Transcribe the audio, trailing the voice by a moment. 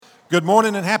Good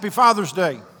morning and happy Father's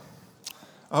Day.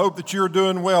 I hope that you're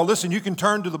doing well. Listen, you can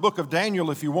turn to the book of Daniel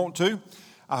if you want to.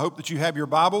 I hope that you have your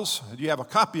Bibles, that you have a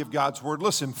copy of God's Word.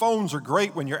 Listen, phones are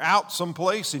great when you're out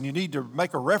someplace and you need to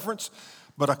make a reference,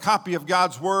 but a copy of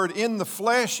God's Word in the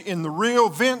flesh, in the real,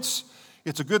 Vince,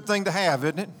 it's a good thing to have,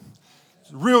 isn't it?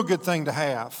 It's a real good thing to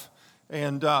have.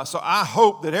 And so I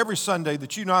hope that every Sunday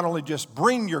that you not only just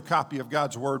bring your copy of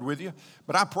God's Word with you,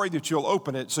 but I pray that you'll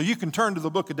open it. So you can turn to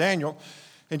the book of Daniel.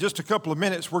 In just a couple of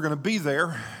minutes, we're going to be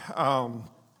there.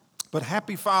 But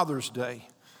happy Father's Day.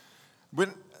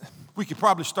 We could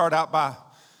probably start out by,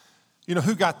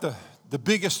 who got the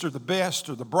biggest or the best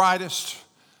or the brightest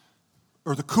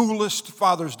or the coolest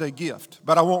Father's Day gift.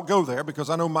 But I won't go there because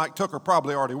I know Mike Tucker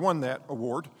probably already won that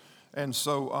award. And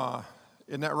so,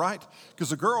 isn't that right? Because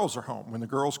the girls are home. When the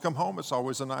girls come home, it's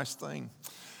always a nice thing.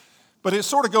 But it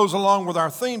sort of goes along with our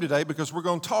theme today because we're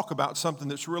going to talk about something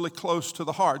that's really close to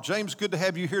the heart. James, good to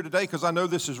have you here today because I know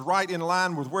this is right in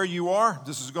line with where you are.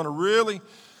 This is going to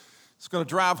it's going to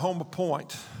drive home a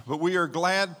point. But we are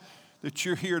glad that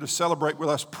you're here to celebrate with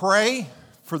us. Pray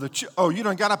for oh, you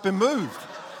done got up and moved.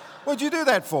 What'd you do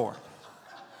that for?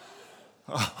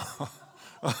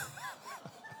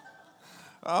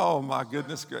 Oh, my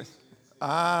goodness gracious.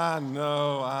 I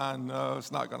know.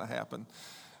 It's not going to happen.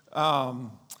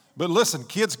 But listen,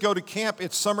 kids go to camp.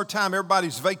 It's summertime.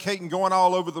 Everybody's vacating, going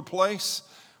all over the place,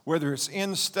 whether it's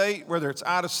in-state, whether it's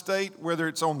out-of-state, whether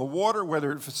it's on the water,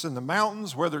 whether it's in the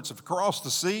mountains, whether it's across the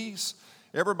seas.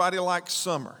 Everybody likes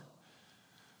summer.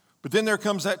 But then there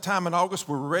comes that time in August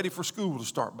where we're ready for school to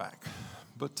start back.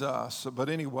 But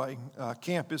anyway,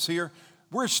 camp is here.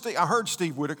 Where's Steve? I heard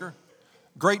Steve Whitaker.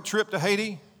 Great trip to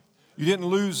Haiti. You didn't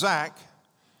lose Zach.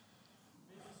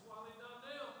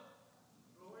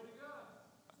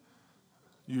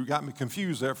 You got me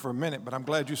confused there for a minute, but I'm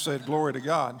glad you said glory to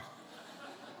God.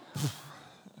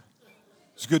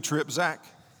 It's a good trip, Zach.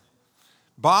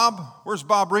 Bob, where's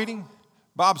Bob reading?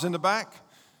 Bob's in the back,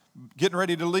 getting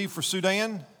ready to leave for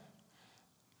Sudan.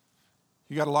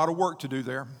 You got a lot of work to do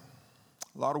there,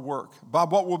 a lot of work.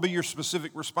 Bob, what will be your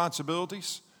specific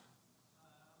responsibilities?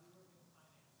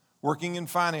 Working in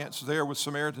finance there with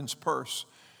Samaritan's Purse.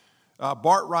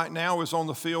 Bart right now is on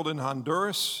the field in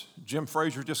Honduras. Jim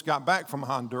Frazier just got back from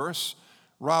Honduras.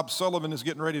 Rob Sullivan is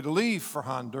getting ready to leave for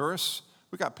Honduras.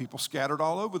 We got people scattered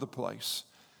all over the place.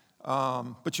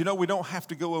 But we don't have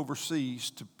to go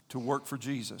overseas to work for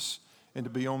Jesus and to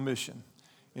be on mission.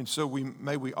 And so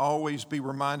may we always be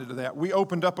reminded of that. We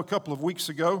opened up a couple of weeks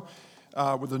ago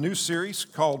with a new series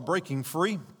called Breaking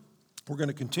Free. We're going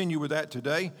to continue with that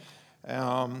today.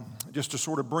 Just to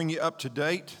sort of bring you up to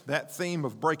date, that theme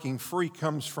of breaking free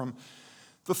comes from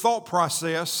the thought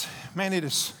process. Man,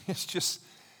 it's just,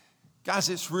 guys,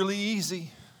 it's really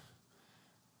easy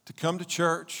to come to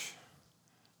church,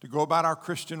 to go about our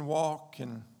Christian walk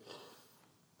and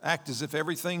act as if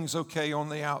everything's okay on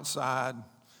the outside,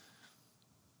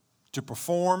 to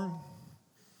perform,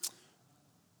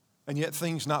 and yet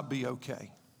things not be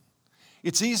okay.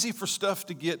 It's easy for stuff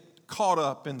to get caught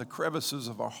up in the crevices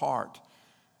of our heart,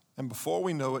 and before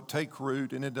we know it, take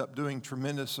root and end up doing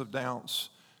tremendous amounts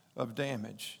of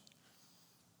damage.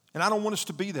 And I don't want us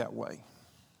to be that way.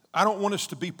 I don't want us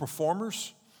to be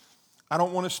performers. I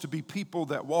don't want us to be people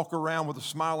that walk around with a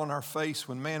smile on our face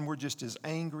when, man, we're just as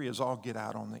angry as all get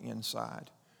out on the inside.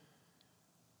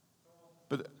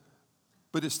 But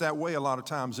it's that way a lot of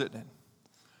times, isn't it?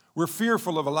 We're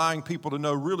fearful of allowing people to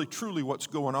know really, truly what's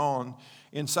going on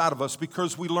inside of us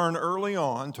because we learn early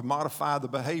on to modify the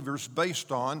behaviors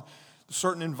based on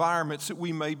certain environments that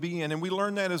we may be in. And we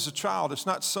learn that as a child. It's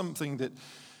not something that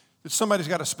somebody's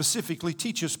got to specifically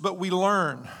teach us, but we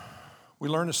learn. We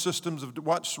learn the systems of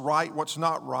what's right, what's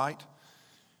not right.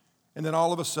 And then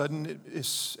all of a sudden,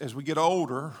 as we get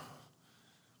older,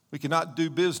 we cannot do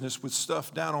business with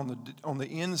stuff down on the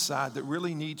inside that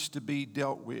really needs to be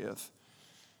dealt with.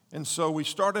 And so we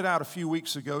started out a few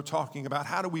weeks ago talking about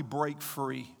how do we break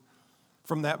free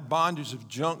from that bondage of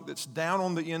junk that's down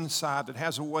on the inside that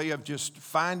has a way of just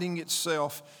finding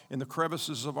itself in the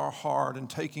crevices of our heart and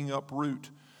taking up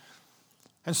root.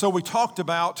 And so we talked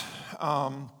about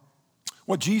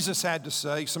what Jesus had to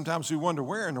say. Sometimes we wonder,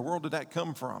 where in the world did that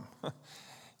come from?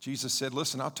 Jesus said,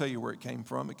 listen, I'll tell you where it came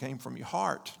from. It came from your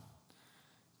heart.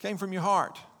 It came from your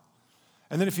heart.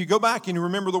 And then if you go back and you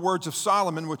remember the words of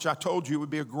Solomon, which I told you would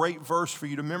be a great verse for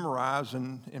you to memorize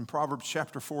in Proverbs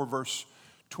chapter 4, verse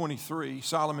 23,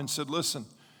 Solomon said, listen,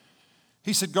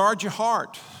 he said, guard your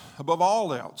heart above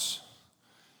all else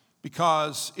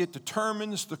because it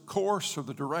determines the course or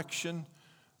the direction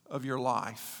of your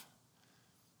life.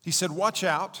 He said, watch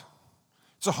out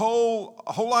It's a whole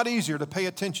lot easier to pay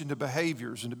attention to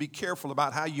behaviors and to be careful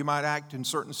about how you might act in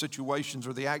certain situations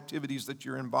or the activities that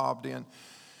you're involved in.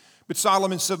 But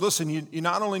Solomon said, listen, you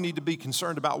not only need to be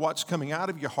concerned about what's coming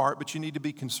out of your heart, but you need to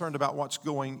be concerned about what's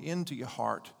going into your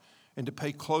heart and to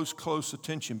pay close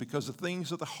attention, because the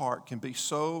things of the heart can be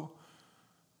so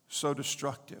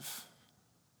destructive.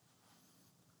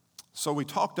 So we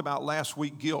talked about last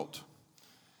week guilt.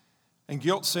 And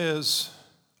guilt says,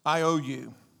 I owe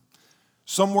you.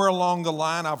 Somewhere along the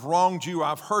line, I've wronged you,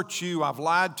 I've hurt you, I've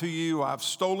lied to you, I've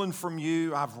stolen from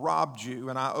you, I've robbed you,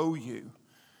 and I owe you.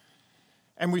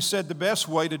 And we said the best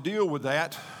way to deal with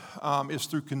that is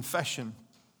through confession.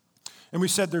 And we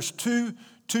said there's two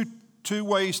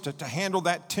ways to handle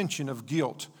that tension of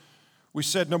guilt. We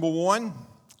said, number one,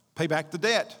 pay back the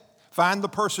debt. Find the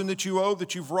person that you owe,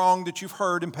 that you've wronged, that you've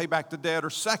hurt, and pay back the debt. Or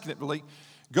secondly,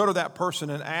 go to that person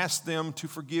and ask them to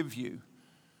forgive you,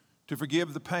 to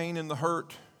forgive the pain and the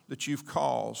hurt that you've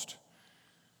caused.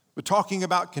 But talking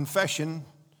about confession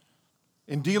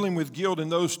and dealing with guilt in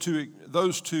those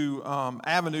two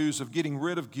avenues of getting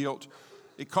rid of guilt,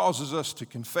 it causes us to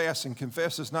confess, and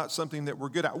confess is not something that we're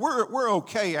good at. We're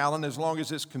okay, Alan, as long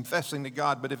as it's confessing to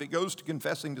God, but if it goes to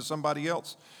confessing to somebody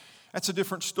else, that's a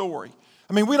different story.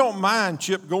 I mean, we don't mind,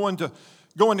 Chip, going to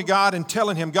God and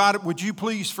telling him, God, would you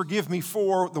please forgive me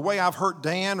for the way I've hurt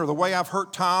Dan or the way I've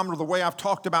hurt Tom or the way I've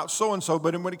talked about so-and-so.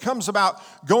 But when it comes about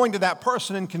going to that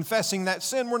person and confessing that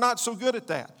sin, we're not so good at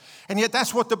that. And yet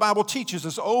that's what the Bible teaches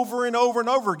us over and over and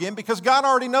over again, because God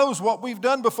already knows what we've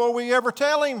done before we ever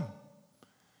tell him.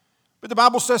 But the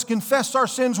Bible says, confess our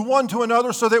sins one to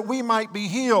another so that we might be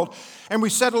healed. And we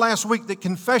said last week that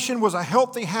confession was a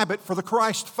healthy habit for the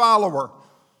Christ follower.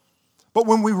 But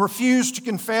when we refuse to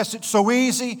confess, it's so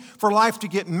easy for life to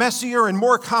get messier and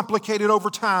more complicated over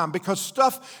time, because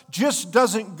stuff just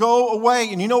doesn't go away.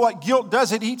 And you know what guilt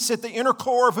does? It eats at the inner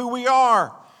core of who we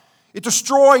are. It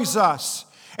destroys us.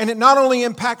 And it not only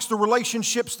impacts the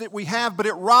relationships that we have, but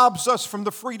it robs us from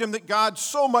the freedom that God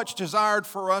so much desired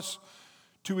for us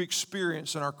to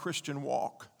experience in our Christian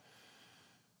walk.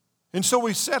 And so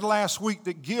we said last week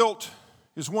that guilt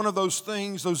is one of those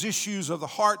things, those issues of the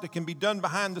heart that can be done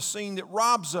behind the scene that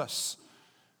robs us,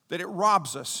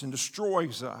 and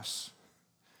destroys us.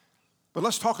 But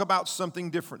let's talk about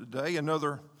something different today,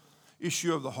 another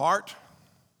issue of the heart.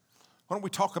 Why don't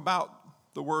we talk about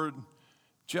the word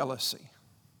jealousy?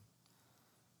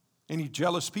 Any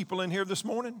jealous people in here this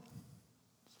morning?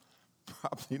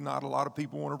 Probably not. A lot of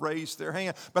people want to raise their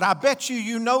hand. But I bet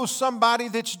you know somebody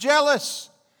that's jealous.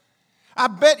 I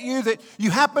bet you that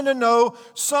you happen to know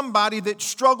somebody that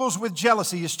struggles with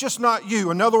jealousy. It's just not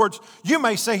you. In other words, you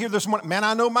may say here this morning, man,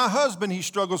 I know my husband, he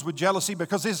struggles with jealousy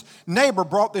because his neighbor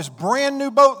brought this brand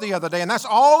new boat the other day, and that's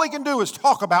all he can do is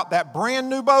talk about that brand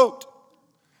new boat.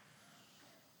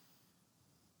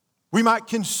 We might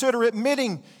consider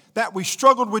admitting that we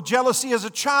struggled with jealousy as a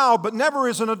child, but never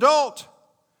as an adult.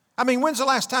 I mean, when's the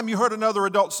last time you heard another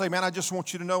adult say, man, I just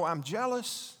want you to know I'm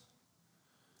jealous?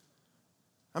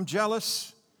 I'm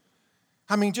jealous.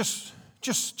 I mean, just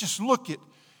look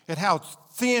at how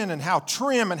thin and how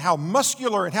trim and how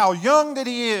muscular and how young that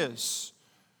he is.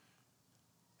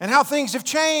 And how things have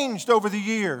changed over the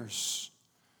years.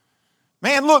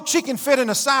 Man, look, she can fit in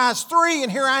a size 3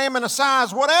 and here I am in a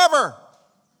size whatever.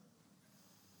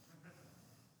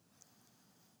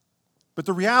 But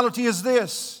the reality is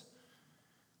this.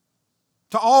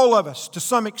 To all of us, to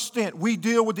some extent, we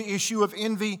deal with the issue of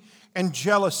envy and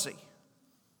jealousy.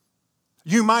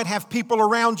 You might have people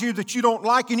around you that you don't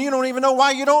like, and you don't even know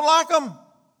why you don't like them.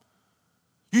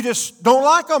 You just don't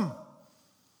like them.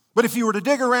 But if you were to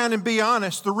dig around and be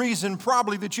honest, the reason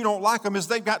probably that you don't like them is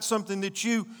they've got something that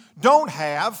you don't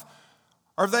have,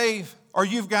 or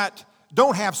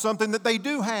don't have something that they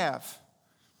do have.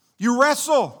 You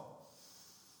wrestle.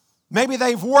 Maybe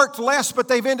they've worked less, but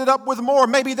they've ended up with more.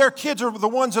 Maybe their kids are the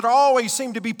ones that always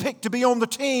seem to be picked to be on the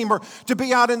team or to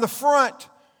be out in the front.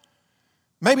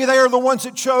 Maybe they are the ones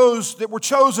that were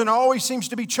chosen, always seems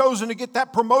to be chosen to get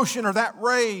that promotion or that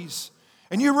raise.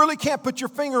 And you really can't put your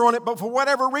finger on it, but for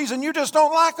whatever reason, you just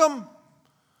don't like them.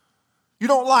 You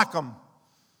don't like them.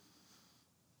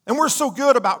 And we're so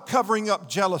good about covering up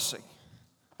jealousy.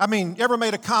 I mean, you ever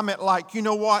made a comment like, you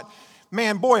know what?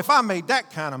 Man, boy, if I made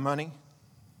that kind of money.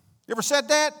 You ever said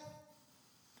that?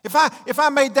 If I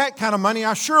made that kind of money,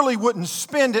 I surely wouldn't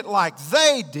spend it like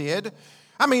they did.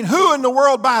 I mean, who in the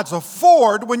world buys a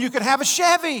Ford when you could have a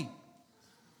Chevy?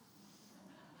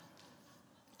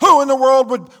 Who in the world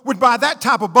would buy that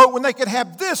type of boat when they could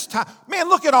have this type? Man,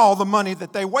 look at all the money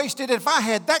that they wasted. If I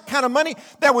had that kind of money,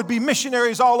 there would be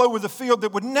missionaries all over the field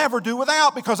that would never do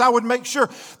without, because I would make sure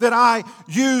that I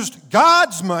used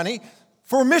God's money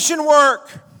for mission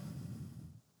work.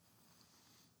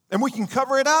 And we can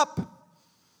cover it up.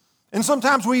 And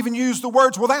sometimes we even use the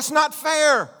words, well, that's not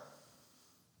fair.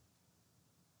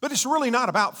 But it's really not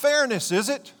about fairness, is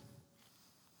it?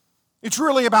 It's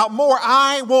really about more.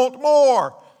 I want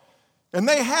more. And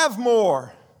they have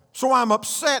more. So I'm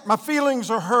upset. My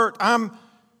feelings are hurt. I'm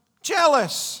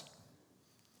jealous.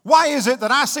 Why is it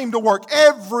that I seem to work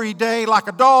every day like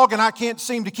a dog and I can't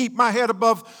seem to keep my head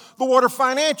above the water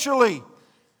financially?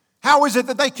 How is it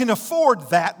that they can afford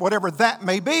that, whatever that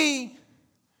may be?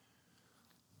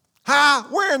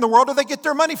 Where in the world do they get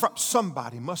their money from?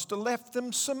 Somebody must have left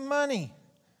them some money.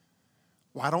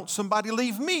 Why don't somebody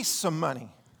leave me some money?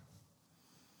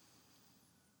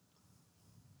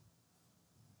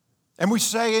 And we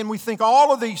say and we think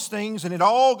all of these things, and it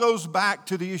all goes back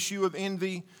to the issue of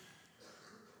envy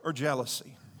or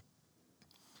jealousy.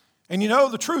 And you know,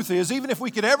 the truth is, even if we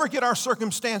could ever get our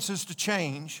circumstances to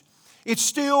change, it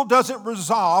still doesn't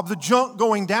resolve the junk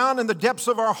going down in the depths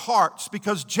of our hearts,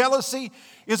 because jealousy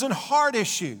is a heart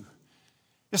issue.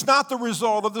 It's not the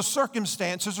result of the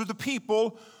circumstances or the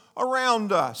people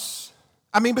around us.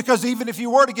 I mean, because even if you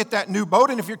were to get that new boat,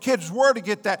 and if your kids were to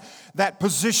get that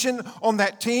position on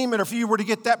that team, and if you were to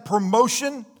get that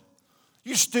promotion,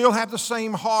 you still have the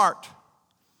same heart.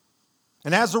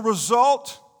 And as a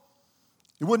result,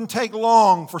 it wouldn't take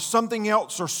long for something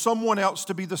else or someone else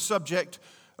to be the subject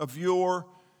of your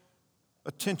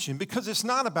attention, because it's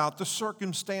not about the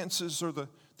circumstances or the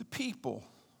people.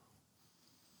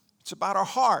 It's about our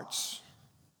hearts.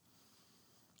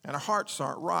 And our hearts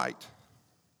aren't right.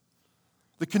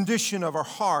 The condition of our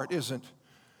heart isn't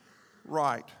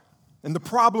right. And the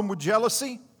problem with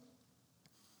jealousy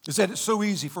is that it's so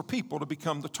easy for people to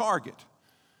become the target.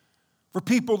 For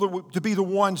people to be the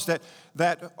ones that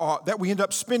we end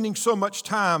up spending so much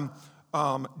time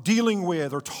dealing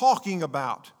with or talking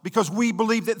about, because we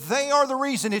believe that they are the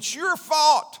reason. It's your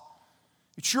fault.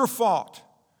 It's your fault.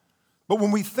 But when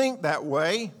we think that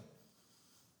way,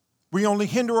 we only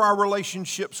hinder our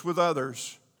relationships with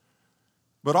others.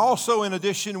 But also, in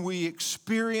addition, we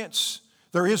experience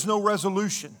there is no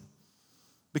resolution,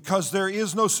 because there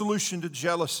is no solution to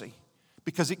jealousy,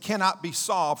 because it cannot be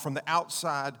solved from the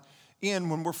outside in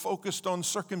when we're focused on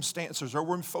circumstances or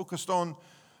we're focused on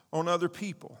other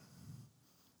people.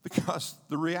 Because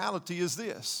the reality is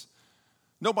this: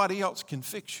 nobody else can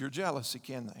fix your jealousy,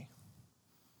 can they?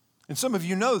 And some of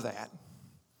you know that,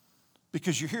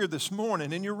 because you're here this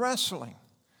morning and you're wrestling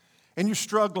and you're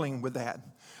struggling with that.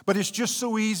 But it's just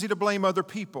so easy to blame other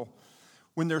people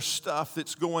when there's stuff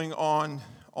that's going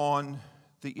on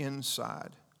the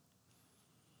inside.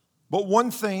 But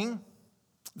one thing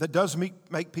that does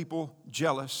make people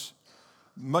jealous,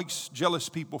 makes jealous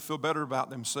people feel better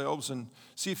about themselves, and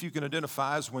see if you can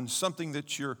identify, is when somebody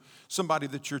that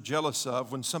you're jealous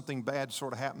of, when something bad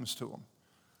sort of happens to them.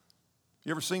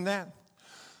 You ever seen that?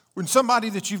 When somebody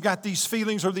that you've got these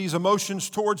feelings or these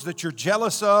emotions towards that you're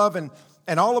jealous of,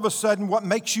 and all of a sudden what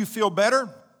makes you feel better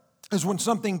is when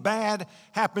something bad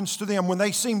happens to them, when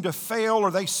they seem to fail or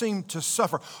they seem to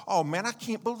suffer. Oh man, I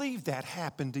can't believe that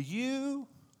happened to you.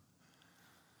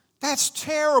 That's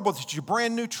terrible that your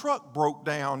brand new truck broke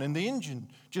down and the engine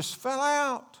just fell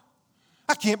out.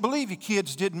 I can't believe your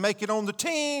kids didn't make it on the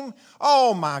team.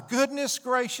 Oh my goodness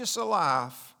gracious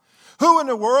alive. Who in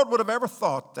the world would have ever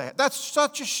thought that? That's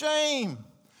such a shame.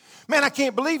 Man, I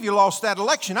can't believe you lost that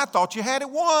election. I thought you had it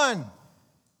won.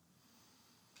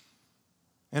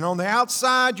 And on the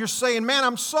outside, you're saying, man,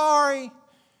 I'm sorry.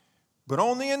 But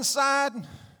on the inside,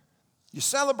 you're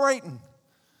celebrating.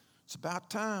 It's about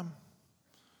time.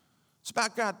 It's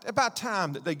about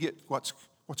time that they get what's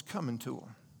coming to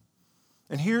them.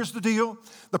 And here's the deal.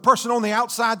 The person on the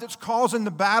outside that's causing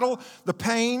the battle, the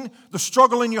pain, the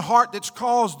struggle in your heart that's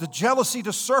caused the jealousy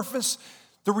to surface,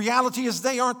 the reality is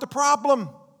they aren't the problem.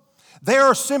 They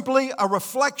are simply a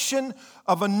reflection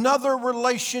of another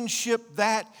relationship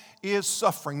that is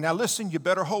suffering. Now listen, you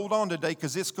better hold on today,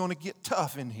 because it's going to get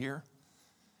tough in here.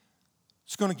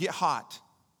 It's going to get hot.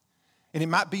 And it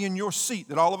might be in your seat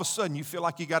that all of a sudden you feel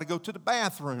like you got to go to the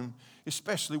bathroom,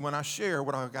 especially when I share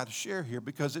what I've got to share here,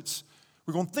 because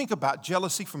we're going to think about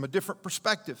jealousy from a different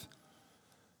perspective.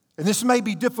 And this may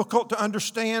be difficult to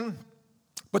understand,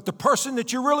 but the person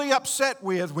that you're really upset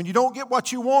with when you don't get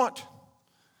what you want,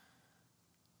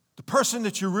 the person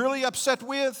that you're really upset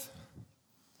with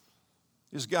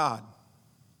is God.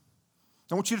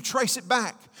 I want you to trace it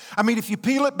back. I mean, if you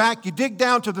peel it back, you dig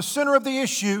down to the center of the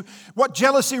issue, what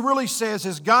jealousy really says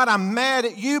is, God, I'm mad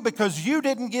at you because you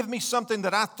didn't give me something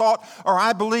that I thought or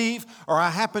I believe or I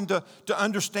happen to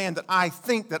understand that I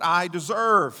think that I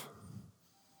deserve.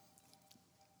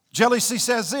 Jealousy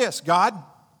says this, God,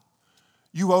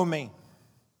 you owe me.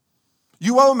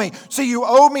 You owe me. See, you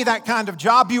owe me that kind of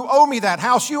job. You owe me that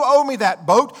house. You owe me that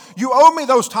boat. You owe me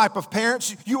those type of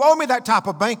parents. You owe me that type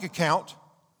of bank account.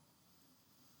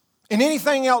 And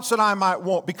anything else that I might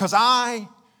want, because I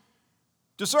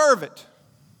deserve it.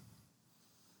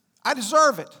 I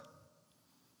deserve it.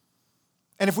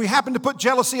 And if we happen to put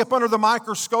jealousy up under the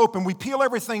microscope and we peel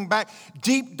everything back,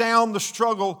 deep down the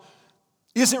struggle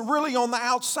isn't really on the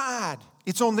outside.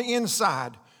 It's on the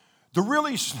inside. The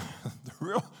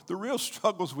real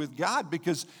struggle's with God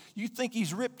because you think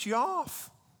He's ripped you off.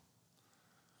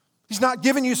 He's not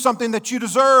giving you something that you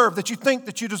deserve, that you think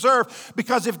that you deserve.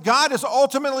 Because if God is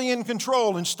ultimately in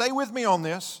control, and stay with me on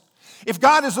this, if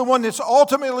God is the one that's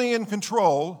ultimately in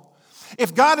control,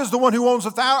 if God is the one who owns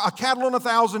a cattle on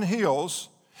 1,000 hills,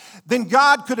 then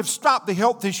God could have stopped the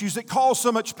health issues that cause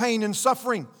so much pain and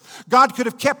suffering. God could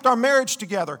have kept our marriage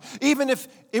together. Even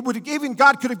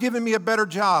God could have given me a better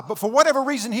job. But for whatever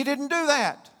reason, He didn't do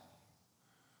that.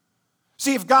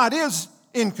 See, if God is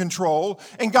in control,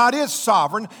 and God is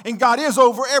sovereign, and God is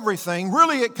over everything,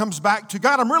 really it comes back to,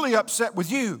 God, I'm really upset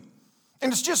with you.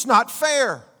 And it's just not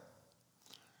fair.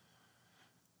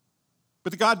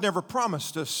 But God never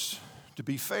promised us to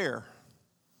be fair,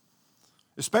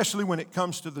 especially when it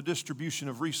comes to the distribution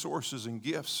of resources and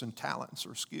gifts and talents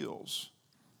or skills.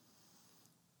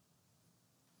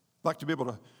 I'd like to be able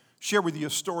to share with you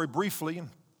a story briefly.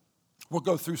 We'll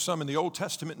go through some in the Old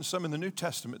Testament and some in the New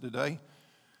Testament today.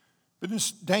 But in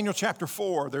Daniel chapter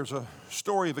 4, there's a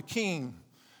story of a king,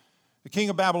 the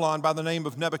king of Babylon by the name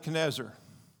of Nebuchadnezzar.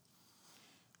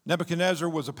 Nebuchadnezzar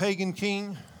was a pagan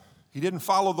king. He didn't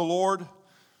follow the Lord,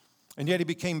 and yet he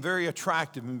became very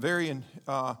attractive and very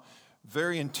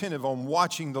attentive on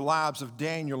watching the lives of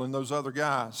Daniel and those other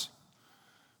guys.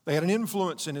 They had an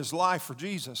influence in his life for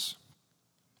Jesus.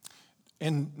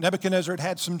 And Nebuchadnezzar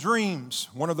had some dreams.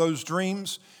 One of those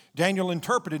dreams, Daniel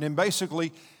interpreted, and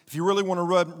basically, if you really want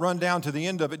to run down to the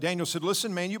end of it, Daniel said,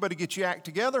 listen, man, you better get your act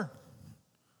together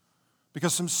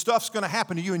because some stuff's going to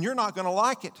happen to you and you're not going to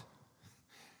like it.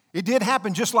 It did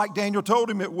happen just like Daniel told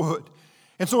him it would.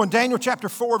 And so in Daniel chapter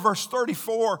 4, verse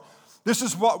 34, this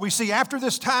is what we see. After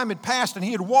this time had passed and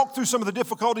he had walked through some of the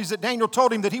difficulties that Daniel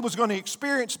told him that he was going to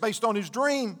experience based on his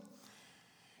dream.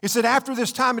 It said, after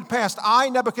this time had passed, I,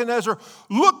 Nebuchadnezzar,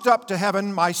 looked up to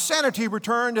heaven, my sanity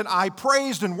returned, and I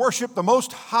praised and worshiped the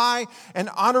Most High and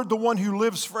honored the one who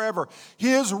lives forever.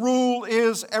 His rule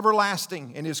is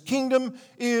everlasting, and His kingdom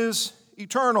is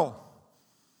eternal.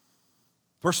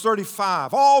 Verse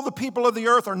 35, all the people of the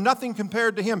earth are nothing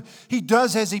compared to Him. He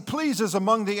does as He pleases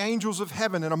among the angels of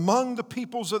heaven and among the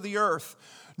peoples of the earth.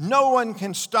 No one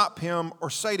can stop Him or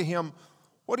say to Him,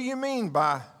 what do you mean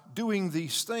by doing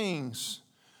these things?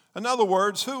 In other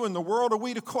words, who in the world are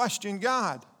we to question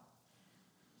God?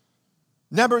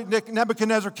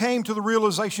 Nebuchadnezzar came to the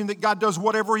realization that God does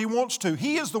whatever He wants to.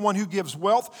 He is the one who gives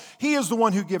wealth. He is the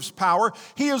one who gives power.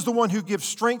 He is the one who gives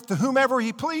strength to whomever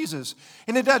He pleases.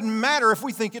 And it doesn't matter if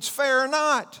we think it's fair or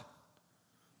not.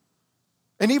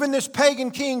 And even this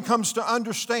pagan king comes to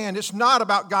understand it's not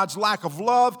about God's lack of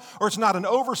love or it's not an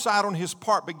oversight on His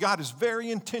part, but God is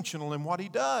very intentional in what He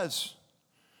does.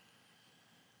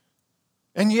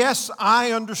 And yes,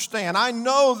 I understand. I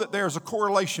know that there's a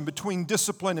correlation between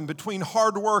discipline and between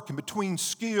hard work and between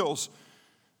skills.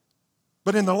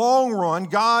 But in the long run,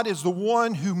 God is the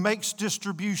one who makes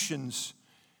distributions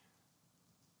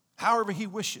however He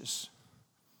wishes.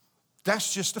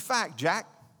 That's just a fact, Jack.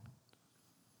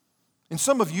 And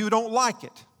some of you don't like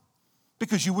it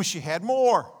because you wish you had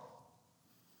more.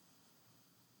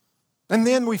 And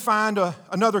then we find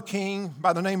another king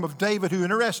by the name of David who,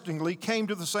 interestingly, came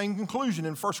to the same conclusion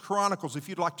in 1 Chronicles, if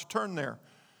you'd like to turn there.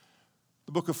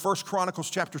 The book of 1 Chronicles,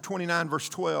 chapter 29, verse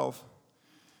 12.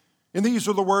 And these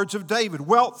are the words of David.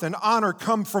 Wealth and honor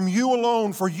come from you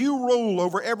alone, for you rule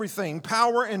over everything.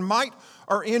 Power and might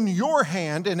are in your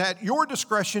hand, and at your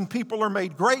discretion people are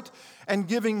made great and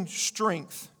giving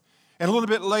strength. And a little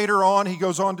bit later on, he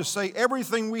goes on to say,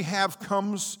 everything we have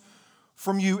comes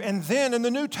from you. And then in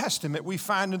the New Testament, we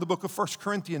find in the book of 1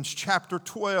 Corinthians chapter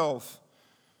 12.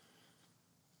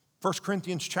 1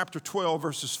 Corinthians chapter 12,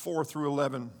 verses 4 through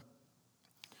 11.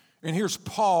 And here's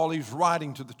Paul, he's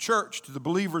writing to the church, to the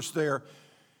believers there.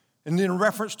 And in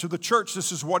reference to the church,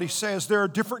 this is what he says. There are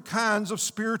different kinds of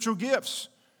spiritual gifts,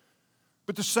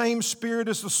 but the same Spirit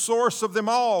is the source of them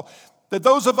all. that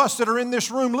those of us that are in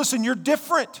this room, listen, you're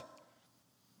different.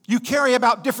 You carry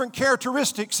about different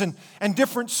characteristics and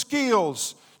different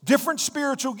skills, different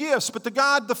spiritual gifts, but the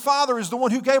God the Father is the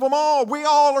one who gave them all. We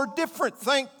all are different.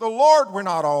 Thank the Lord, we're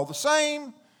not all the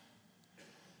same.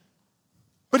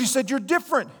 But he said, you're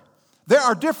different. There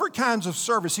are different kinds of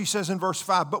service, he says in verse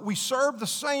 5, but we serve the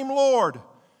same Lord.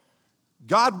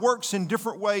 God works in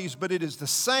different ways, but it is the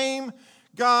same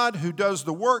God who does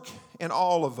the work in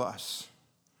all of us.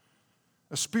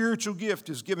 A spiritual gift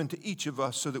is given to each of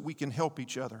us so that we can help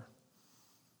each other.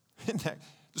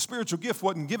 The spiritual gift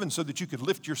wasn't given so that you could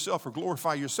lift yourself or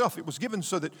glorify yourself. It was given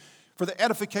so that for the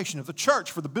edification of the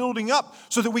church, for the building up,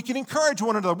 so that we can encourage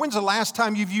one another. When's the last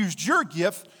time you've used your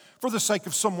gift for the sake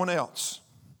of someone else?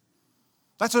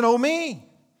 That's an oh me.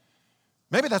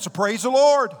 Maybe that's a praise the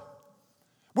Lord.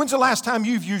 When's the last time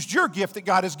you've used your gift that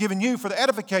God has given you for the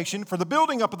edification, for the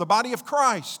building up of the body of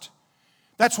Christ?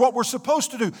 That's what we're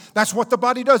supposed to do. That's what the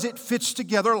body does. It fits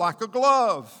together like a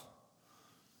glove.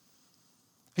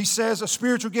 He says a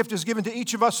spiritual gift is given to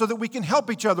each of us so that we can help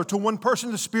each other. To one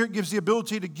person, the Spirit gives the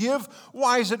ability to give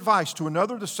wise advice. To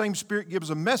another, the same Spirit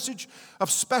gives a message of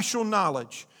special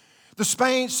knowledge. The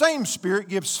same Spirit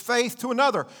gives faith to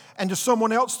another. And to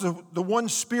someone else, the one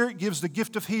Spirit gives the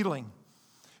gift of healing.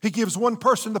 He gives one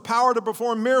person the power to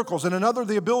perform miracles and another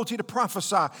the ability to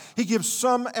prophesy. He gives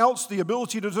some else the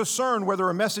ability to discern whether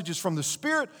a message is from the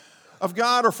Spirit of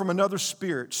God or from another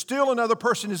spirit. Still another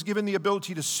person is given the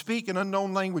ability to speak in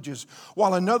unknown languages,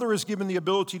 while another is given the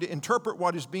ability to interpret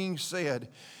what is being said.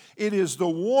 It is the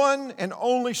one and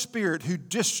only Spirit who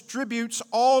distributes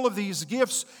all of these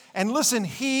gifts. And listen,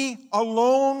 He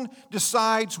alone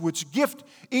decides which gift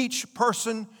each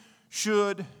person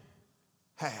should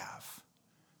have.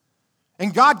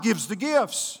 And God gives the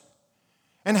gifts.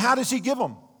 And how does He give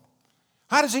them?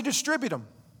 How does He distribute them?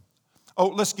 Oh,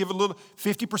 let's give a little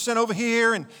 50% over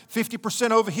here and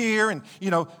 50% over here and,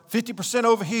 50%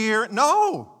 over here.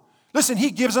 No. Listen,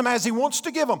 He gives them as He wants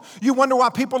to give them. You wonder why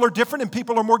people are different and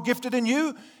people are more gifted than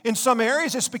you in some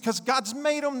areas? It's because God's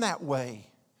made them that way.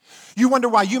 You wonder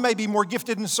why you may be more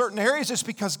gifted in certain areas? It's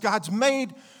because God's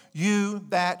made you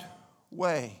that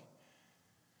way.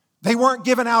 They weren't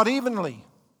given out evenly.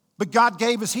 But God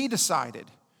gave as He decided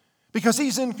because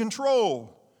He's in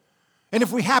control. And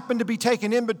if we happen to be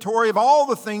taking inventory of all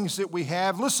the things that we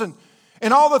have, listen,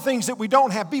 and all the things that we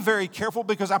don't have, be very careful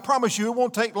because I promise you it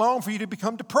won't take long for you to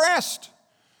become depressed.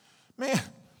 Man,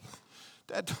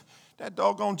 that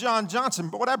doggone John Johnson,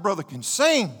 boy, that brother can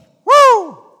sing.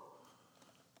 Woo!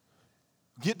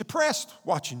 Get depressed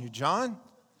watching you, John.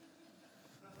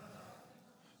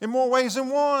 In more ways than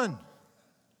one.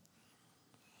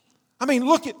 I mean,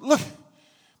 look at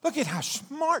how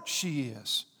smart she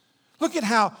is. Look at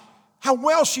how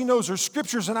well she knows her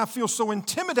scriptures, and I feel so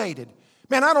intimidated.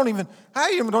 Man, I don't even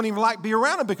like to be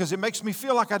around her because it makes me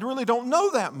feel like I really don't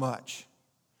know that much.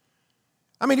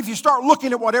 I mean, if you start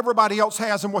looking at what everybody else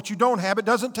has and what you don't have, it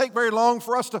doesn't take very long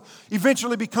for us to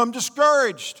eventually become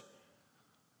discouraged.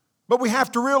 But we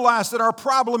have to realize that our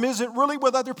problem isn't really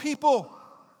with other people,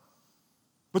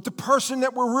 but the person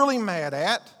that we're really mad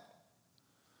at,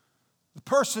 the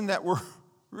person that we're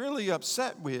really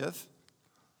upset with,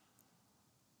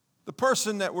 the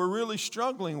person that we're really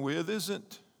struggling with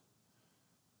isn't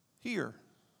here.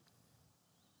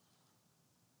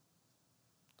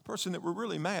 The person that we're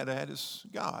really mad at is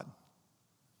God.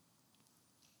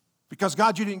 Because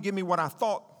God, you didn't give me what I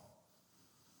thought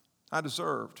I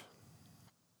deserved.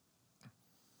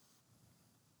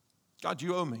 God,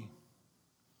 you owe me.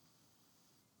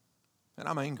 And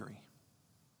I'm angry.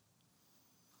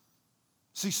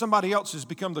 See, somebody else has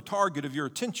become the target of your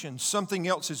attention. Something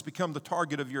else has become the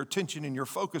target of your attention and your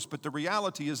focus. But the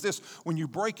reality is this, when you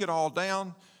break it all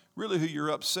down, really who you're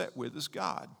upset with is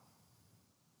God.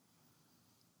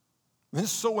 And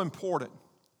this is so important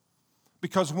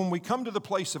because when we come to the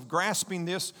place of grasping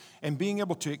this and being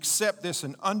able to accept this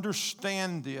and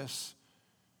understand this,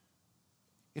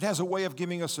 it has a way of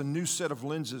giving us a new set of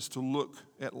lenses to look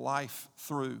at life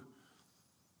through.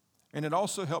 And it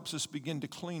also helps us begin to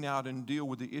clean out and deal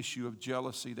with the issue of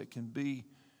jealousy that can be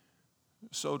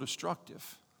so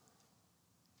destructive.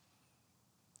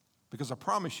 Because I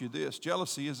promise you this,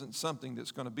 jealousy isn't something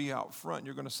that's going to be out front.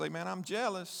 You're going to say, man, I'm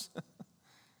jealous.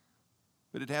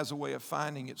 But it has a way of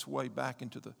finding its way back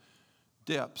into the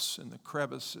depths and the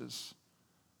crevices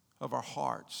of our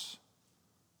hearts.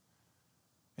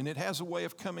 And it has a way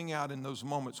of coming out in those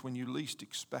moments when you least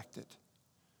expect it.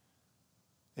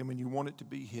 And when you want it to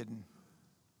be hidden.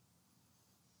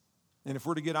 And if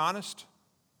we're to get honest,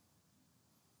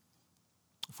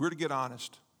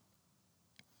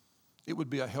 it would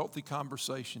be a healthy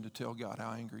conversation to tell God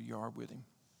how angry you are with Him.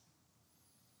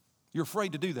 You're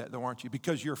afraid to do that, though, aren't you?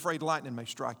 Because you're afraid lightning may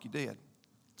strike you dead.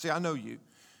 See, I know you.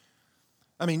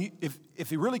 I mean,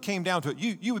 if it really came down to it,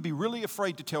 you would be really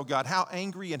afraid to tell God how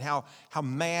angry and how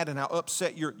mad and how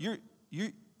upset you're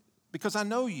because I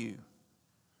know you.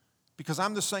 Because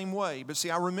I'm the same way. But see,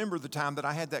 I remember the time that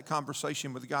I had that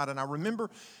conversation with God, and I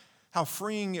remember how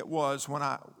freeing it was when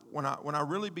I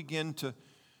really began to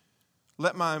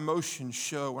let my emotions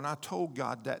show. When I told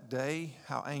God that day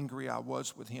how angry I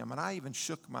was with Him, and I even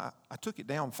I took it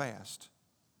down fast.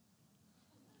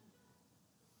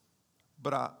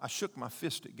 But I shook my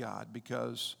fist at God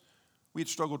because we had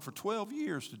struggled for 12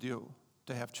 years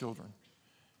to have children.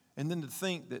 And then to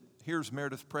think that here's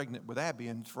Meredith pregnant with Abby,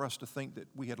 and for us to think that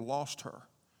we had lost her.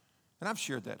 And I've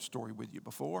shared that story with you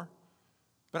before.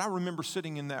 But I remember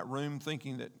sitting in that room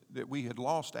thinking that we had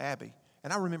lost Abby.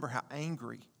 And I remember how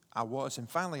angry I was. And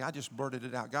finally, I just blurted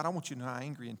it out. God, I want you to know how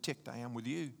angry and ticked I am with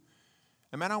you.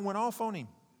 And man, I went off on Him.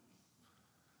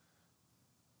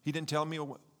 He didn't tell me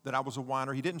that I was a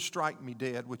whiner. He didn't strike me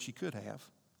dead, which He could have.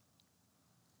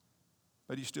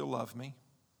 But He still loved me.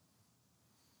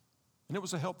 And it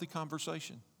was a healthy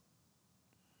conversation.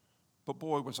 But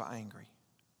boy, was I angry.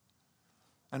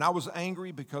 And I was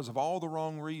angry because of all the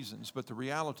wrong reasons. But the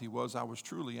reality was I was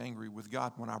truly angry with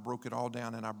God when I broke it all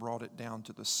down and I brought it down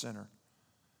to the center.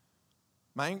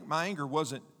 My anger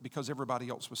wasn't because everybody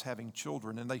else was having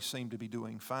children and they seemed to be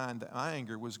doing fine. My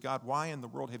anger was, God, why in the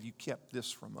world have you kept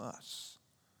this from us?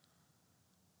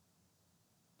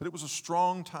 But it was a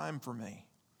strong time for me.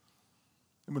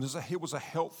 It was a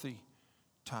healthy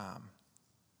time.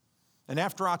 And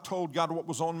after I told God what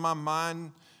was on my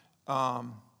mind,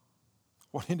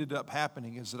 what ended up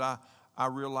happening is that I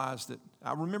realized that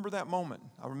I remember that moment.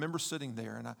 I remember sitting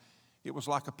there, and it was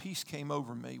like a peace came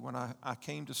over me when I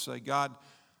came to say, God,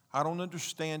 I don't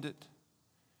understand it.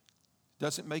 It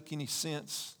doesn't make any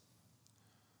sense.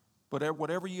 But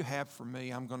whatever you have for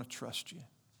me, I'm going to trust you.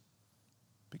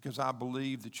 Because I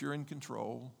believe that you're in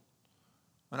control,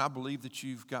 and I believe that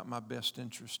you've got my best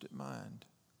interest at mind.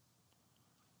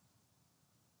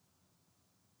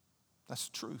 That's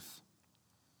the truth.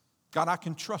 God, I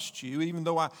can trust you even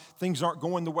though things aren't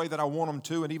going the way that I want them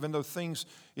to, and even though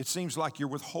it seems like you're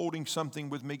withholding something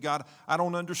with me. God, I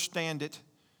don't understand it,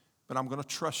 but I'm going to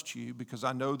trust you because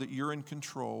I know that you're in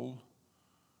control,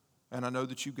 and I know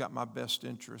that you've got my best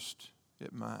interest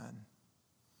at mind.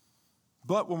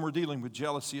 But when we're dealing with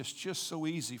jealousy, it's just so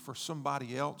easy for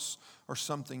somebody else or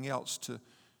something else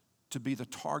to be the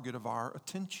target of our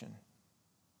attention.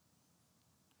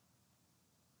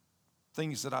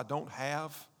 Things that I don't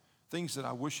have, things that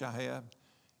I wish I had,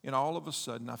 and all of a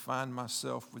sudden I find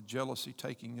myself with jealousy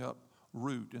taking up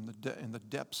root in the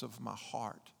depths of my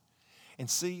heart. And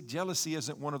see, jealousy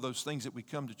isn't one of those things that we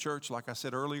come to church, like I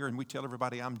said earlier, and we tell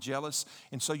everybody I'm jealous.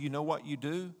 And so you know what you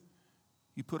do?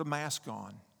 You put a mask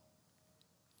on.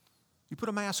 You put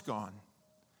a mask on,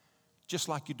 just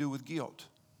like you do with guilt.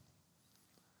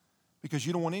 Because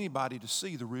you don't want anybody to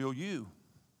see the real you.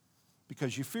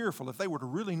 Because you're fearful if they were to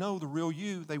really know the real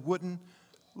you, they wouldn't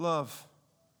love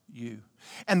you.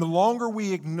 And the longer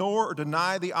we ignore or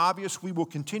deny the obvious, we will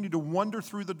continue to wander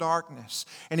through the darkness.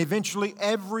 And eventually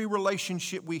every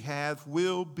relationship we have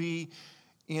will be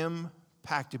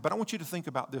impacted. But I want you to think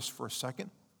about this for a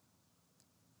second.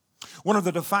 One of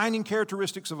the defining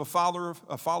characteristics of a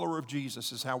follower of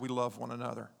Jesus is how we love one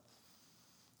another.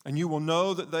 And you will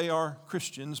know that they are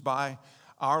Christians by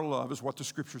our love, is what the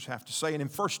Scriptures have to say. And in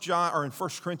 1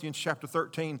 Corinthians chapter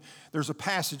 13, there's a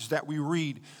passage that we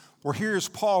read where here is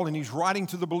Paul, and he's writing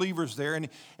to the believers there. And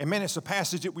man, it's a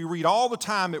passage that we read all the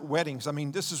time at weddings. I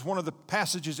mean, this is one of the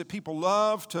passages that people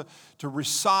love to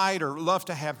recite or love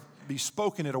to be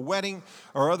spoken at a wedding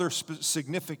or other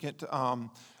significant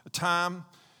time.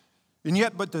 And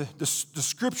yet, but the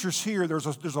Scriptures here, there's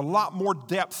a lot more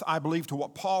depth, I believe, to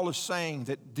what Paul is saying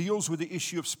that deals with the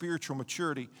issue of spiritual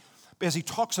maturity. As he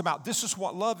talks about this is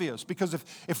what love is. Because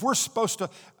if we're supposed to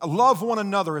love one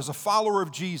another as a follower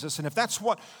of Jesus, and if that's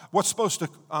what's supposed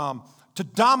to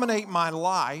dominate my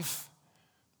life,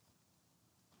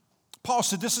 Paul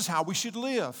said this is how we should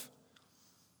live.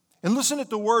 And listen at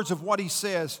the words of what he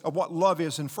says of what love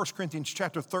is in 1 Corinthians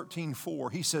chapter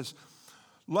 13:4. He says,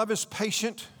 love is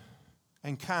patient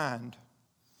and kind.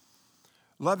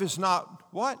 Love is not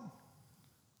what?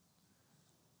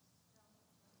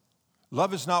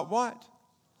 Love is not what?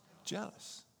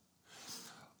 Jealous.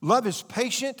 Love is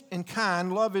patient and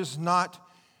kind. Love is not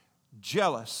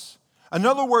jealous. In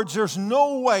other words, there's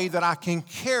no way that I can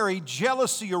carry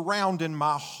jealousy around in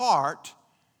my heart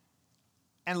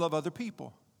and love other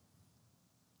people.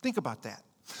 Think about that.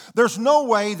 There's no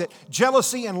way that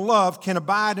jealousy and love can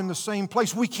abide in the same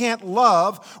place. We can't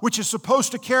love, which is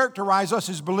supposed to characterize us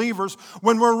as believers,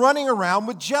 when we're running around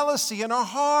with jealousy in our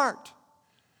heart.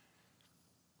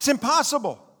 It's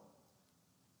impossible.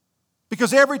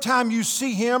 Because every time you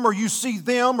see him or you see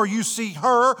them or you see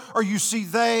her or you see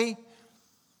they,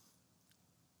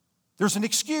 there's an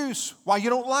excuse why you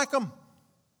don't like them.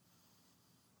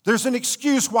 There's an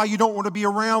excuse why you don't want to be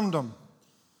around them.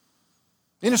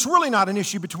 And it's really not an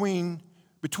issue between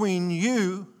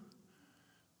you.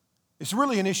 It's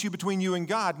really an issue between you and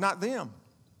God, not them.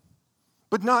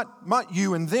 But not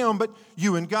you and them, but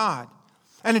you and God.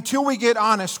 And until we get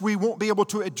honest, we won't be able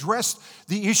to address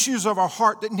the issues of our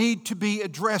heart that need to be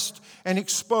addressed and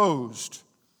exposed.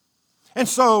 And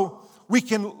so we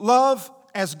can love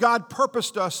as God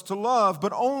purposed us to love,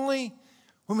 but only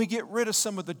when we get rid of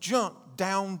some of the junk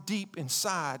down deep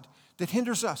inside that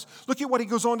hinders us. Look at what he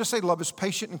goes on to say. Love is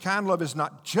patient and kind. Love is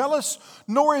not jealous,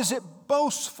 nor is it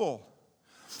boastful.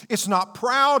 It's not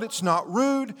proud. It's not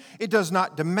rude. It does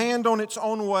not demand on its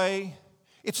own way.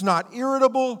 It's not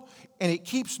irritable, and it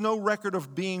keeps no record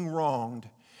of being wronged.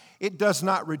 It does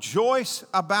not rejoice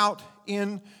about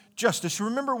injustice. You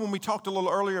remember when we talked a little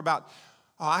earlier about,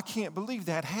 oh, I can't believe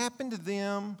that happened to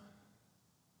them.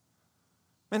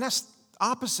 And that's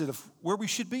opposite of where we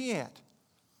should be at.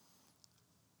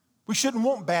 We shouldn't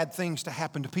want bad things to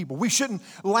happen to people. We shouldn't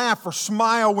laugh or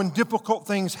smile when difficult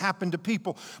things happen to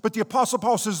people. But the Apostle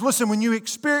Paul says, listen, when you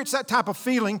experience that type of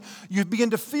feeling, you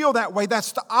begin to feel that way.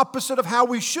 That's the opposite of how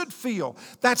we should feel.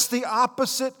 That's the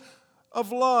opposite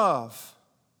of love.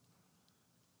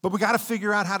 But we got to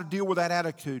figure out how to deal with that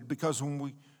attitude, because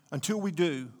until we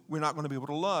do, we're not going to be able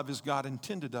to love as God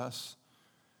intended us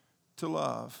to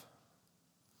love.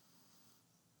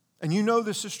 And you know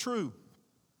this is true,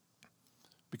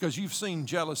 because you've seen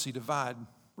jealousy divide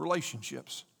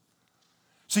relationships.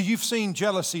 So you've seen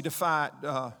jealousy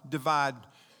divide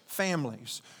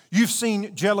families. You've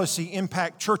seen jealousy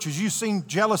impact churches. You've seen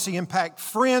jealousy impact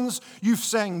friends. You've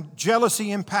seen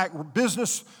jealousy impact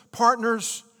business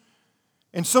partners.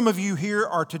 And some of you here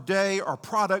today are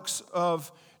products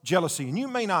of jealousy. And you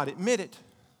may not admit it,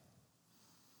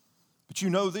 but you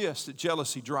know this, that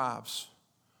jealousy drives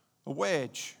a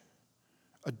wedge,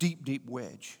 a deep, deep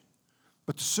wedge.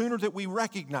 But the sooner that we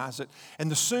recognize it, and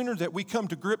the sooner that we come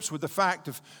to grips with the fact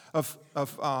of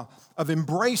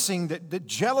embracing that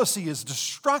jealousy is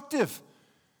destructive,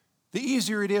 the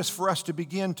easier it is for us to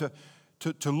begin to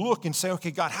look and say,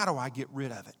 okay, God, how do I get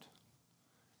rid of it?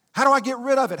 How do I get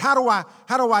rid of it? How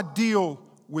do I deal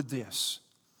with this?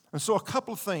 And so a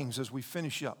couple of things as we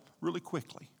finish up really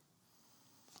quickly.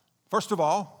 First of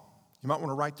all, you might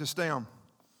want to write this down.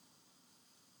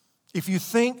 If you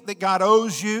think that God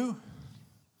owes you,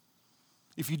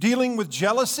 if you're dealing with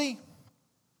jealousy,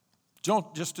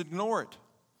 don't just ignore it.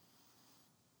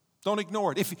 Don't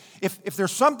ignore it. If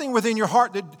there's something within your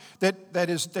heart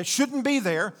that shouldn't be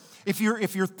there, if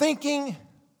you're thinking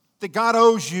that God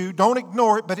owes you, don't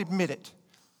ignore it, but admit it.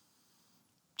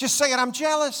 Just say it, I'm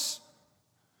jealous.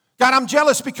 God, I'm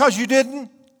jealous because you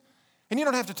didn't. And you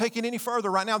don't have to take it any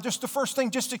further right now. Just the first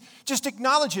thing, just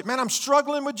acknowledge it. Man, I'm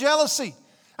struggling with jealousy.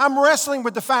 I'm wrestling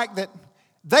with the fact that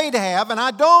they'd have and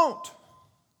I don't.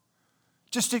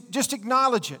 Just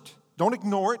acknowledge it. Don't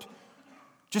ignore it.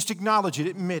 Just acknowledge it.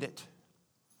 Admit it.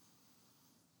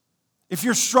 If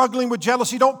you're struggling with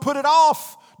jealousy, don't put it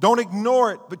off. Don't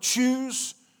ignore it, but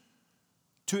choose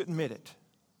to admit it.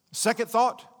 Second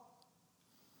thought,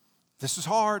 this is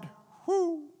hard.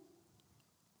 Whew.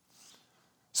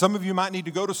 Some of you might need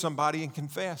to go to somebody and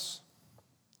confess.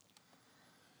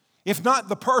 If not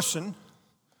the person,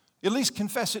 at least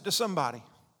confess it to somebody.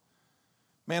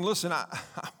 Man, listen, I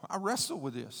wrestle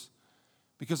with this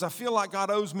because I feel like God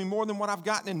owes me more than what I've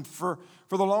gotten. And for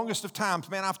the longest of times,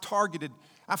 man, I've targeted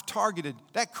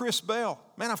that Chris Bell.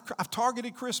 Man, I've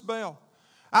targeted Chris Bell.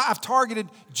 I've targeted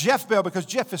Jeff Bell because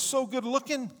Jeff is so good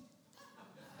looking.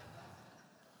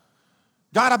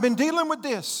 God, I've been dealing with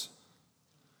this.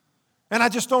 And I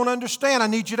just don't understand. I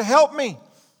need you to help me.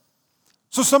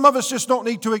 So some of us just don't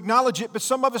need to acknowledge it, but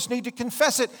some of us need to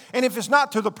confess it. And if it's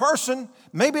not to the person,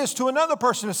 maybe it's to another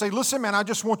person and say, listen, man, I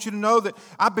just want you to know that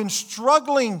I've been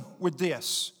struggling with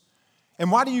this. And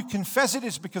why do you confess it?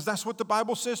 It's because that's what the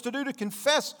Bible says to do, to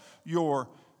confess your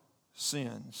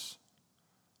sins.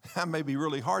 That may be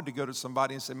really hard to go to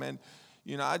somebody and say, man,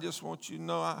 I just want you to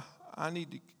know I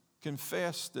need to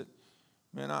confess that,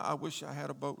 man, I wish I had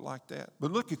a boat like that.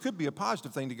 But look, it could be a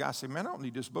positive thing. The guy say, man, I don't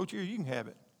need this boat here. You can have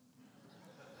it.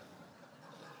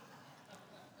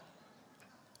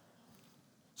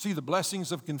 See the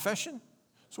blessings of confession?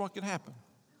 That's what can happen.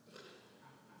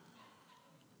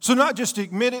 So not just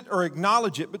admit it or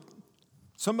acknowledge it, but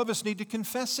some of us need to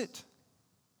confess it.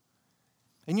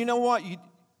 And you know what?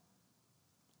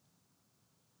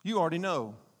 You already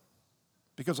know.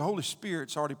 Because the Holy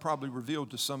Spirit's already probably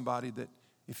revealed to somebody that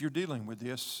if you're dealing with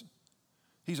this,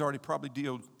 He's already probably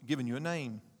given you a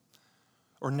name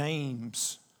or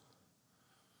names.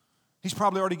 He's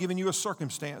probably already given you a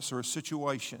circumstance or a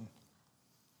situation.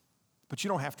 But you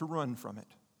don't have to run from it.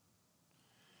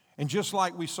 And just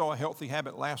like we saw a healthy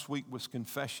habit last week was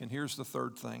confession, here's the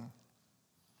third thing.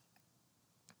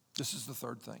 This is the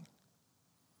third thing.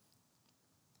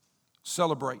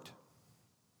 Celebrate.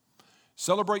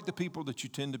 Celebrate the people that you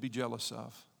tend to be jealous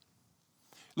of.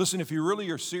 Listen, if you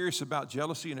really are serious about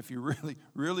jealousy and if you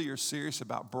really are serious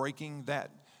about breaking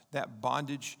that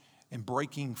bondage and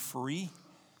breaking free,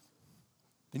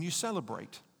 then you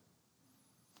celebrate.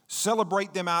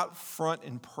 Celebrate them out front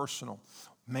and personal.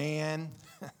 Man,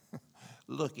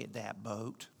 look at that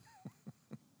boat.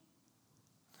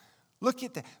 Look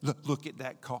at that. Look at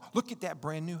that car. Look at that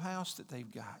brand new house that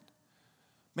they've got.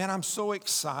 Man, I'm so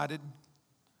excited.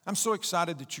 I'm so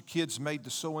excited that your kids made the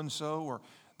so-and-so or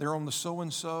they're on the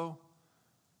so-and-so.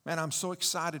 Man, I'm so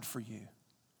excited for you.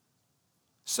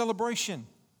 Celebration.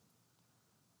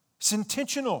 It's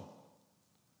intentional.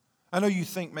 I know you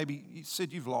think maybe, you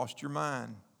said you've lost your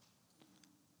mind.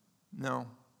 No,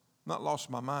 not lost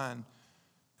my mind,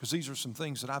 because these are some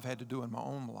things that I've had to do in my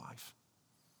own life.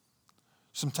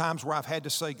 Sometimes where I've had to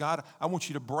say, God, I want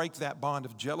you to break that bond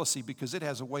of jealousy because it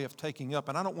has a way of taking up,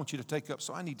 and I don't want you to take up,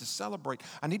 so I need to celebrate.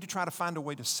 I need to try to find a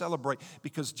way to celebrate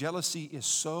because jealousy is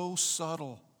so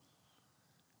subtle,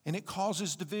 and it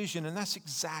causes division, and that's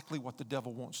exactly what the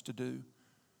devil wants to do.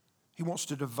 He wants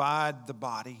to divide the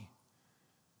body.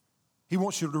 He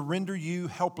wants you to render you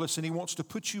helpless, and he wants to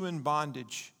put you in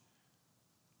bondage.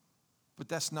 But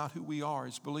that's not who we are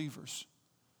as believers.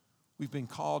 We've been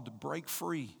called to break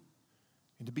free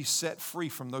and to be set free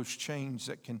from those chains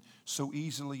that can so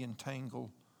easily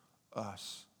entangle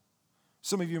us.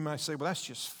 Some of you might say, well, that's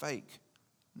just fake.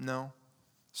 No,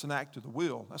 it's an act of the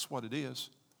will. That's what it is.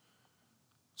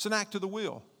 It's an act of the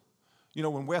will. You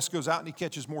know, when Wes goes out and he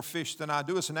catches more fish than I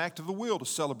do, it's an act of the will to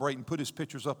celebrate and put his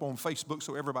pictures up on Facebook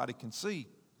so everybody can see.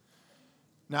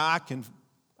 Now, I can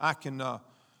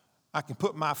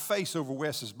put my face over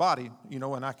Wes's body, you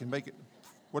know, and I can make it,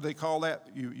 what do they call that?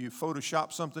 You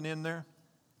Photoshop something in there.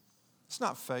 It's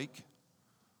not fake.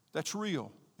 That's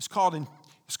real. It's called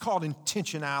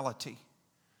intentionality.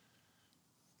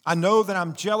 I know that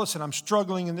I'm jealous and I'm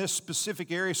struggling in this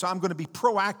specific area, so I'm going to be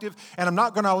proactive and I'm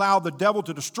not going to allow the devil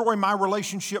to destroy my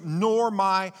relationship nor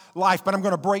my life, but I'm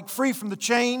going to break free from the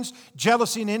chains,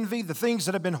 jealousy and envy, the things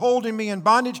that have been holding me in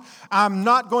bondage. I'm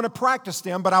not going to practice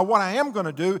them, but what I am going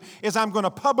to do is I'm going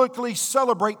to publicly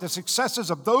celebrate the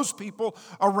successes of those people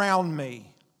around me.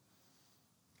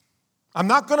 I'm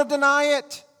not going to deny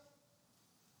it.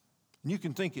 And you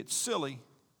can think it's silly,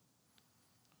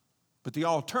 but the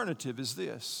alternative is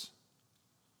this: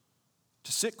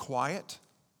 to sit quiet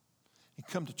and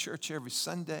come to church every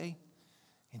Sunday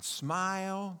and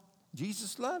smile.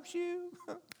 Jesus loves you.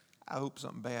 I hope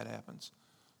something bad happens.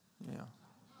 Yeah.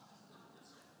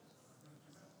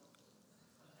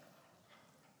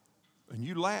 And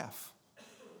you laugh.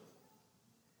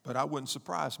 But I wouldn't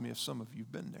surprise me if some of you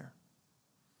have been there.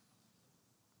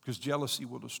 Because jealousy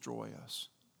will destroy us.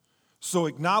 So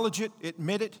acknowledge it,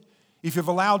 admit it. If you've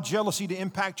allowed jealousy to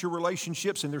impact your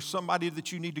relationships and there's somebody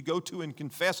that you need to go to and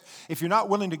confess, if you're not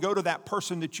willing to go to that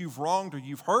person that you've wronged or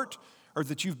you've hurt or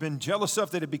that you've been jealous of,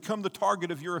 that have become the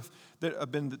target of your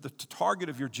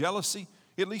jealousy,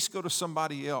 at least go to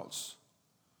somebody else.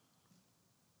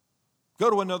 Go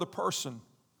to another person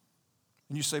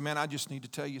and you say, man, I just need to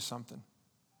tell you something.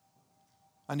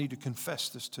 I need to confess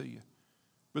this to you.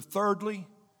 But thirdly,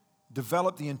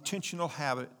 develop the intentional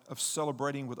habit of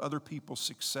celebrating with other people's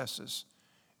successes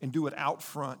and do it out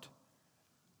front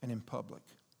and in public.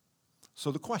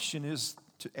 So the question is,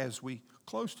 as we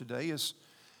close today, is,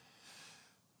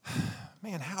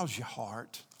 man, how's your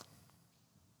heart?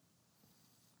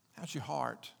 How's your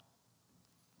heart?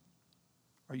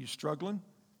 Are you struggling?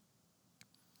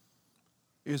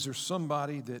 Is there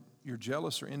somebody that you're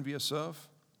jealous or envious of?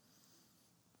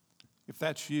 If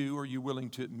that's you, are you willing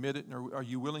to admit it, or are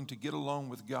you willing to get along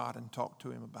with God and talk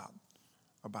to Him about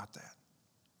that?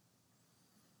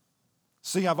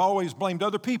 See, I've always blamed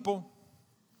other people,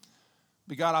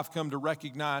 but God, I've come to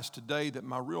recognize today that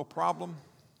my real problem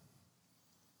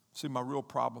is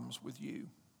with you.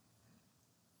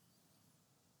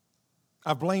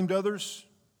 I've blamed others,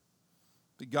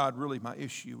 but God, really my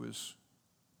issue is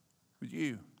with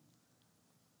you.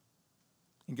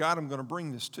 And God, I'm going to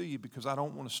bring this to you because I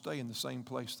don't want to stay in the same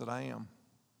place that I am.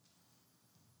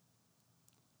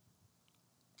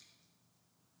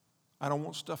 I don't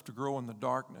want stuff to grow in the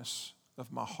darkness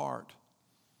of my heart,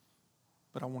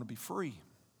 but I want to be free.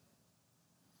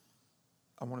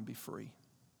 I want to be free.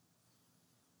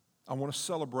 I want to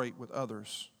celebrate with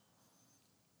others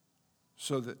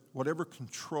so that whatever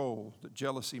control that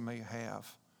jealousy may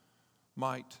have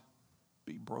might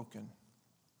be broken.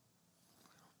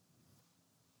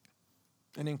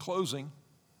 And in closing,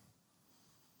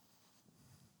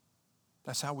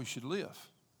 that's how we should live.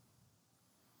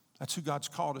 That's who God's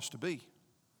called us to be.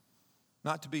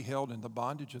 Not to be held in the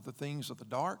bondage of the things of the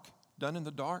dark, done in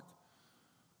the dark,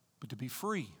 but to be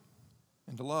free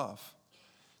and to love.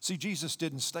 See, Jesus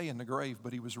didn't stay in the grave,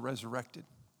 but he was resurrected.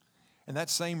 And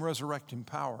that same resurrecting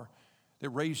power that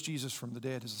raised Jesus from the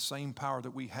dead is the same power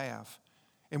that we have.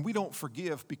 And we don't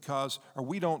forgive because, or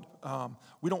we don't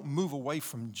move away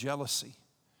from jealousy.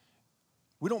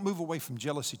 We don't move away from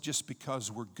jealousy just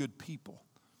because we're good people,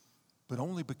 but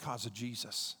only because of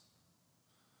Jesus.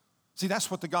 See,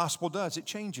 that's what the gospel does. It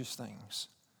changes things.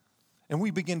 And we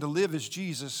begin to live as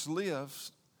Jesus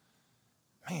lives.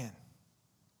 Man,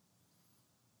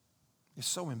 it's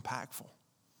so impactful.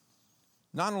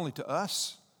 Not only to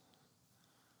us,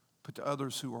 but to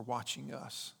others who are watching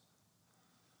us.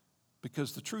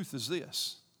 Because the truth is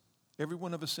this: every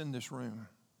one of us in this room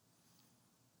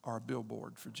are a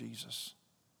billboard for Jesus.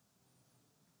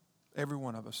 Every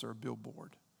one of us are a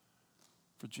billboard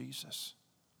for Jesus.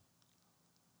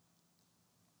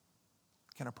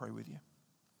 Can I pray with you?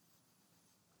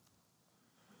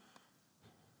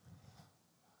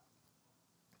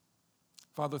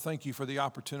 Father, thank you for the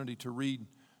opportunity to read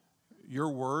your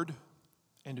word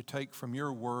and to take from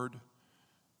your word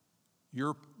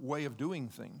your way of doing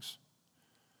things.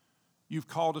 You've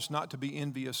called us not to be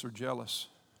envious or jealous,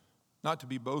 not to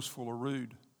be boastful or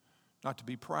rude, not to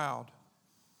be proud.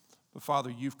 But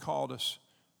Father, you've called us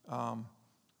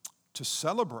to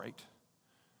celebrate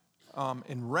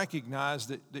and recognize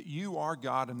that you are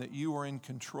God and that you are in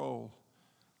control.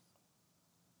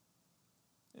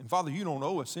 And Father, you don't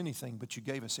owe us anything, but you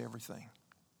gave us everything.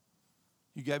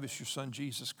 You gave us your Son,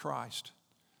 Jesus Christ.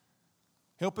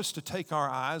 Help us to take our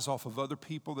eyes off of other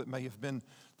people that may have been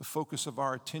the focus of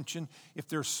our attention. If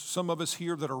there's some of us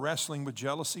here that are wrestling with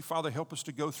jealousy, Father, help us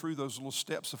to go through those little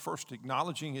steps of first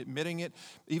acknowledging, admitting it,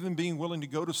 even being willing to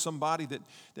go to somebody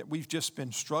that we've just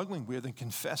been struggling with and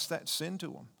confess that sin to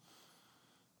them.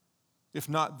 If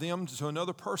not them, to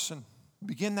another person.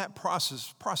 Begin that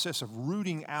process of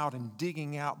rooting out and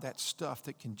digging out that stuff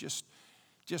that can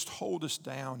just hold us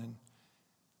down, and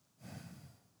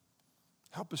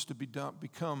help us to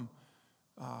become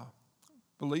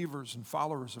believers and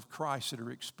followers of Christ that are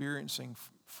experiencing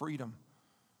freedom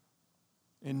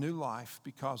in new life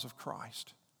because of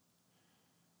Christ.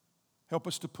 Help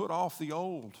us to put off the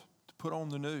old, to put on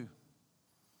the new.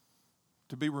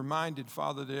 To be reminded,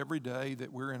 Father, that every day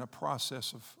that we're in a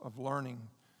process of learning.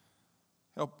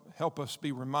 Help us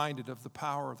be reminded of the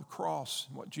power of the cross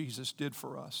and what Jesus did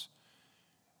for us.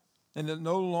 And that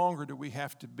no longer do we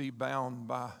have to be bound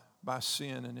by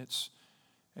sin and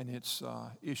its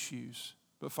issues.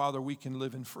 But Father, we can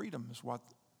live in freedom, is what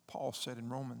Paul said in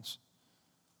Romans.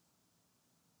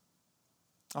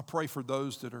 I pray for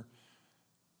those that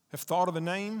have thought of a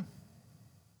name,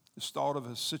 has thought of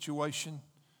a situation,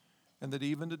 and that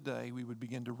even today we would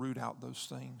begin to root out those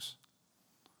things.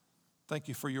 Thank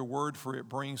you for your word, for it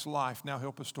brings life. Now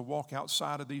help us to walk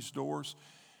outside of these doors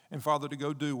and, Father, to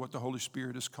go do what the Holy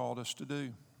Spirit has called us to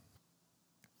do.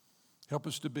 Help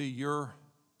us to be your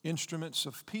instruments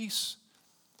of peace,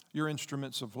 your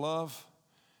instruments of love.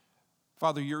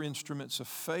 Father, your instruments of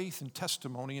faith and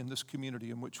testimony in this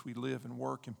community in which we live and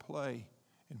work and play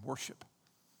and worship.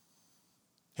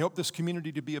 Help this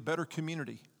community to be a better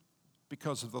community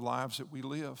because of the lives that we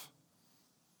live.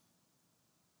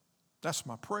 That's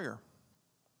my prayer.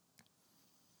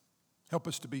 Help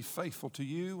us to be faithful to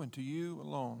you and to you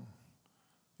alone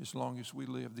as long as we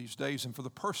live these days. And for the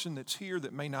person that's here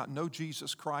that may not know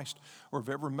Jesus Christ or have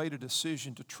ever made a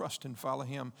decision to trust and follow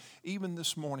him, even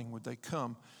this morning would they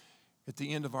come at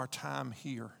the end of our time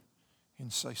here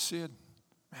and say, Sid,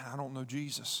 man, I don't know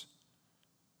Jesus.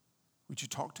 Would you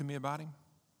talk to me about him?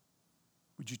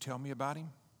 Would you tell me about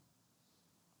him?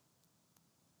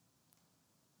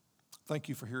 Thank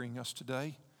you for hearing us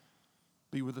today.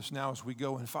 Be with us now as we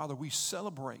go. And Father, we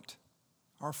celebrate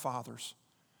our fathers.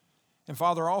 And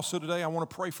Father, also today I want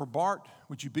to pray for Bart.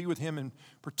 Would you be with him and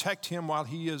protect him while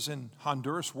he is in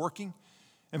Honduras working?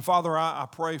 And Father, I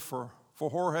pray for for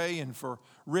Jorge and for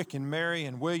Rick and Mary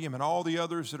and William and all the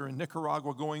others that are in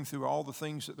Nicaragua going through all the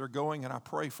things that they're going. And I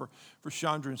pray for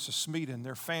Chandra and Susmita and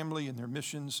their family and their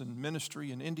missions and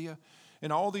ministry in India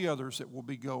and all the others that will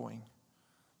be going.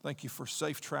 Thank you for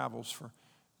safe travels for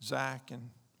Zach and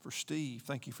for Steve.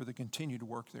 Thank you for the continued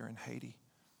work there in Haiti.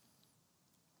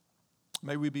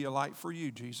 May we be a light for you,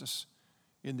 Jesus,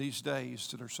 in these days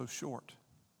that are so short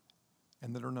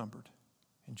and that are numbered.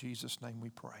 In Jesus' name we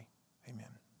pray.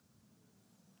 Amen.